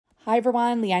Hi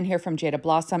everyone, Leanne here from Jada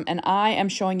Blossom, and I am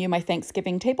showing you my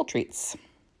Thanksgiving table treats.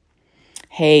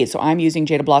 Hey, so I'm using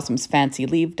Jada Blossom's Fancy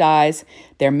Leaf dies,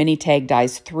 their Mini Tag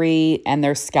Dies 3, and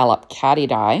their Scallop Caddy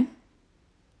die.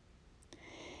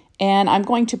 And I'm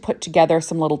going to put together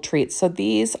some little treats. So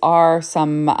these are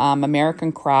some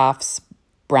American Crafts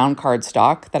brown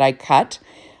cardstock that I cut,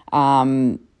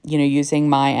 using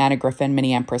my Anna Griffin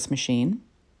Mini Empress machine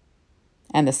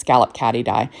and the Scallop Caddy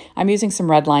die. I'm using some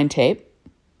red line tape.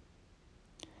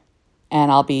 And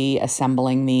I'll be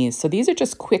assembling these. So these are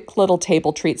just quick little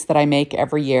table treats that I make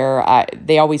every year.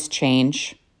 They always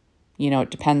change. It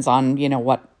depends on,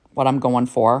 what I'm going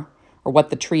for or what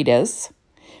the treat is.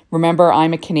 Remember,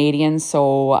 I'm a Canadian,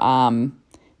 so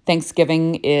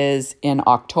Thanksgiving is in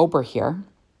October here.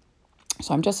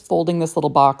 So I'm just folding this little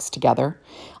box together.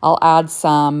 I'll add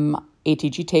some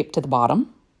ATG tape to the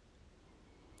bottom.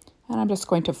 And I'm just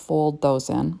going to fold those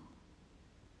in.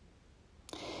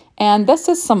 And this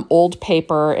is some old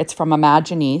paper. It's from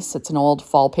Imaginis. It's an old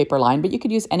fall paper line, but you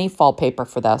could use any fall paper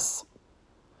for this.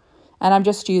 And I'm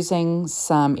just using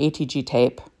some ATG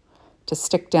tape to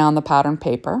stick down the pattern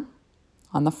paper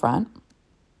on the front.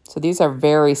 So these are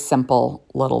very simple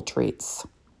little treats.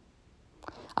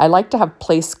 I like to have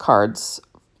place cards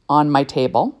on my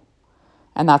table,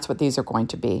 and that's what these are going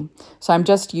to be. So I'm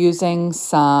just using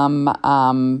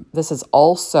some, this is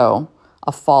also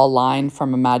a fall line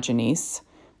from Imaginis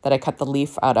that I cut the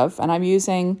leaf out of. And I'm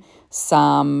using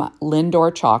some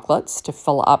Lindor chocolates to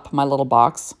fill up my little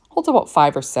box. Holds about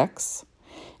 5 or 6.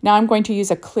 Now I'm going to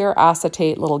use a clear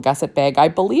acetate little gusset bag. I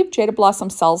believe Jada Blossom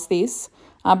sells these,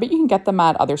 but you can get them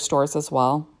at other stores as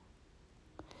well.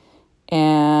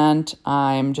 And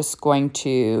I'm just going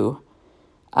to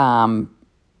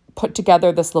put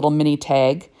together this little mini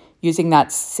tag using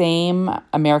that same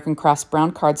American Crafts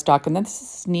brown cardstock. And then this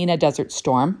is Neenah Desert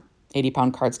Storm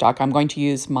 80-pound cardstock. I'm going to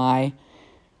use my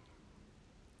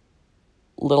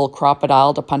little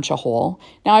crocodile to punch a hole.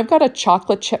 Now I've got a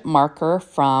chocolate chip marker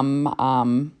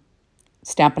from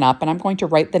Stampin' Up, and I'm going to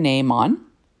write the name on.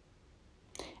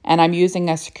 And I'm using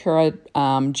a Sakura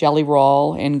jelly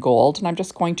roll in gold, and I'm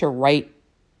just going to write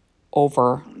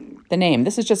over the name.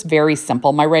 This is just very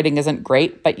simple. My writing isn't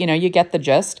great, but you get the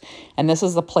gist. And this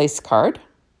is the place card.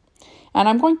 And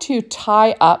I'm going to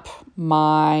tie up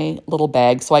my little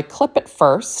bag. So I clip it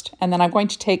first, and then I'm going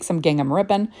to take some gingham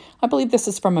ribbon. I believe this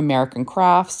is from American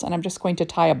Crafts, and I'm just going to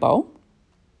tie a bow.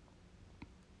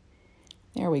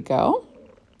 There we go.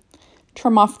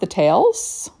 Trim off the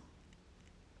tails.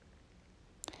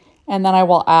 And then I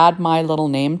will add my little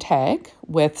name tag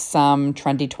with some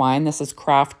trendy twine. This is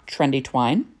Craft Trendy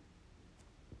Twine.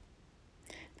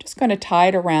 I'm just going to tie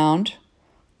it around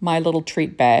my little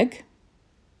treat bag.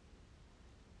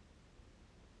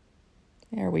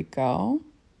 There we go.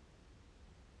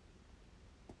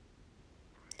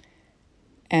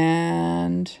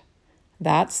 And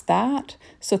that's that.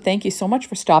 So thank you so much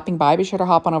for stopping by. Be sure to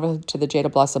hop on over to the Jada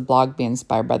Blossom blog, Be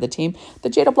Inspired by the Team, the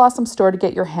Jada Blossom store, to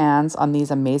get your hands on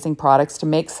these amazing products to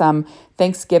make some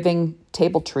Thanksgiving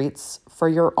table treats for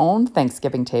your own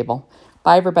Thanksgiving table.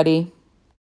 Bye, everybody.